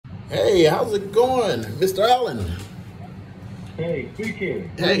Hey, how's it going, Mr. Allen? Hey, speaking.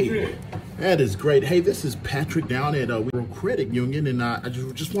 What is Hey, it? that is great. Hey, this is Patrick down at Credit Union, and I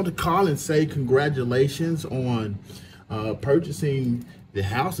just want to call and say congratulations on purchasing the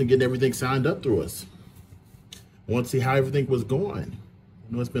house and getting everything signed up through us. I want to see how everything was going.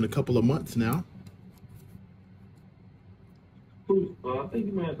 I know it's been a couple of months now. I think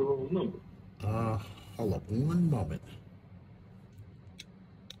you might have the wrong number. Uh, Hold up one moment.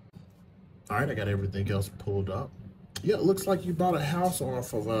 All right, I got everything else pulled up. Yeah, it looks like you bought a house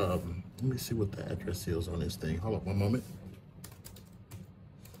off of, let me see what the address is on this thing. Hold up one moment.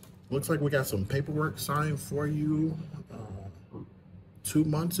 Looks like we got some paperwork signed for you 2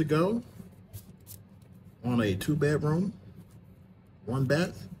 months ago on a 2-bedroom, 1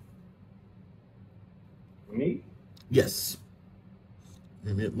 bath. Me? Yes.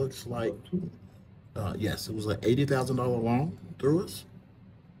 And it looks like, yes, it was an $80,000 loan through us.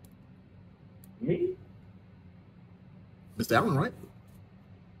 Me? Mr. Allen, right?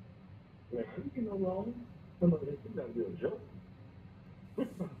 Man, I didn't get no wrong. Some of this is gotta be a joke.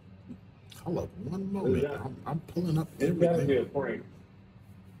 Hold up one moment. I'm pulling up It's gotta be everything. a prank.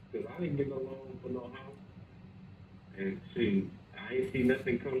 Because I didn't get no loan for no house. And see, I ain't see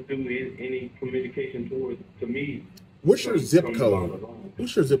nothing come through in any communication towards to me. What's your zip Coming about a code? loan.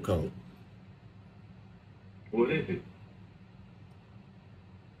 What's your zip code? What is it?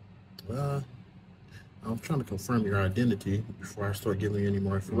 Uh, I'm trying to confirm your identity before I start giving you any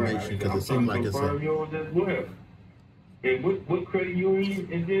more information Right. because I'm it trying seems to like it's confirm yours as well. And what credit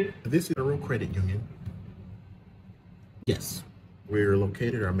union is this? this is a real credit union. Yes, we're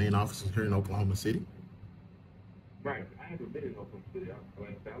located. Our main office is here in Oklahoma City. Right. I haven't been in Oklahoma City. Like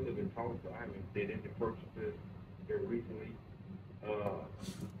I said, I live in Tulsa. I haven't did any purchases here recently.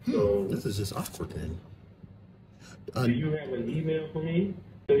 So, This is just awkward then. do you have an email for me?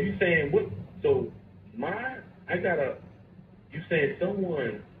 So you saying what? So you saying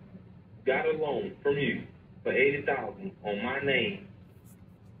someone got a loan from you for 80,000 on my name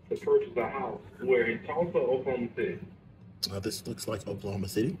to purchase a house where in Tulsa, Oklahoma City. This looks like Oklahoma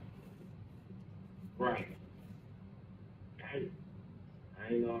City. Right. I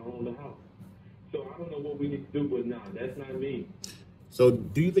ain't know I own the house. So I don't know what we need to do, but nah, that's not me. So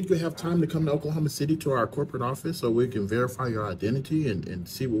do you think you have time to come to Oklahoma City to our corporate office so we can verify your identity and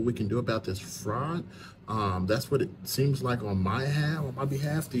see what we can do about this fraud? That's what it seems like on my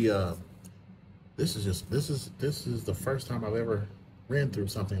behalf. This is the first time I've ever ran through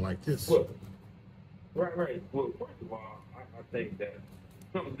something like this. Well, right. Well, first of all, I think that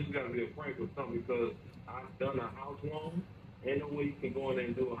something just got to be a prank or something because I've done a house loan. Ain't no way you can go in there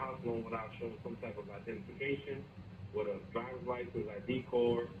and do a house loan without showing some type of identification, with a driver's license, ID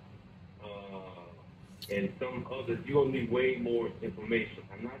card, and some others. You're going to need way more information.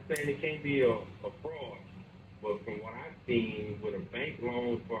 I'm not saying it can't be a fraud, but from what I've seen with a bank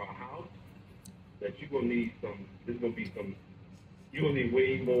loan for a house, that you're going to need there's going to be you're going to need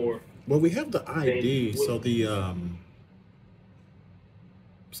way more. Well, we have the ID, so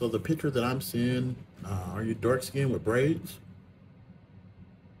the picture that I'm seeing, are you dark skinned with braids?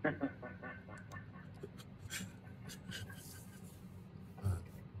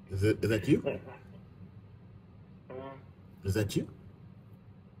 Is that you? Is that you?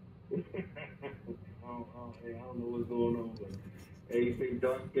 Hey, I don't know what's going on, but hey, you say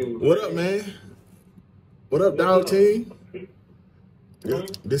dark skin was What up, man? What up, What's dog up? team? Huh?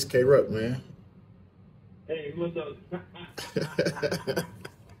 This K Ruck, man. Hey, what's up?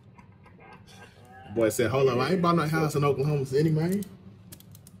 Boy said, hold on, I ain't bought no house in Oklahoma City, man.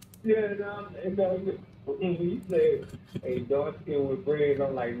 Yeah, no, when you say, hey, dark skin with braids,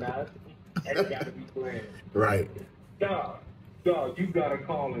 I'm like, nah, that's gotta be playing. Right. Dog, you gotta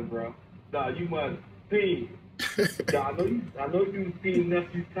call him, bro. Dog, you must see. Dog, I know you've seen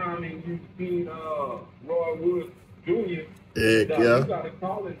Nephew Tommy, you've seen Roy Wood Jr. Heck Dog, yeah. you gotta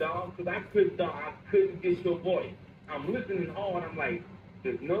call him, dog, because I couldn't get your voice. I'm listening hard, I'm like,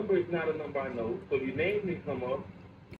 this number is not a number I know, so your name didn't come up.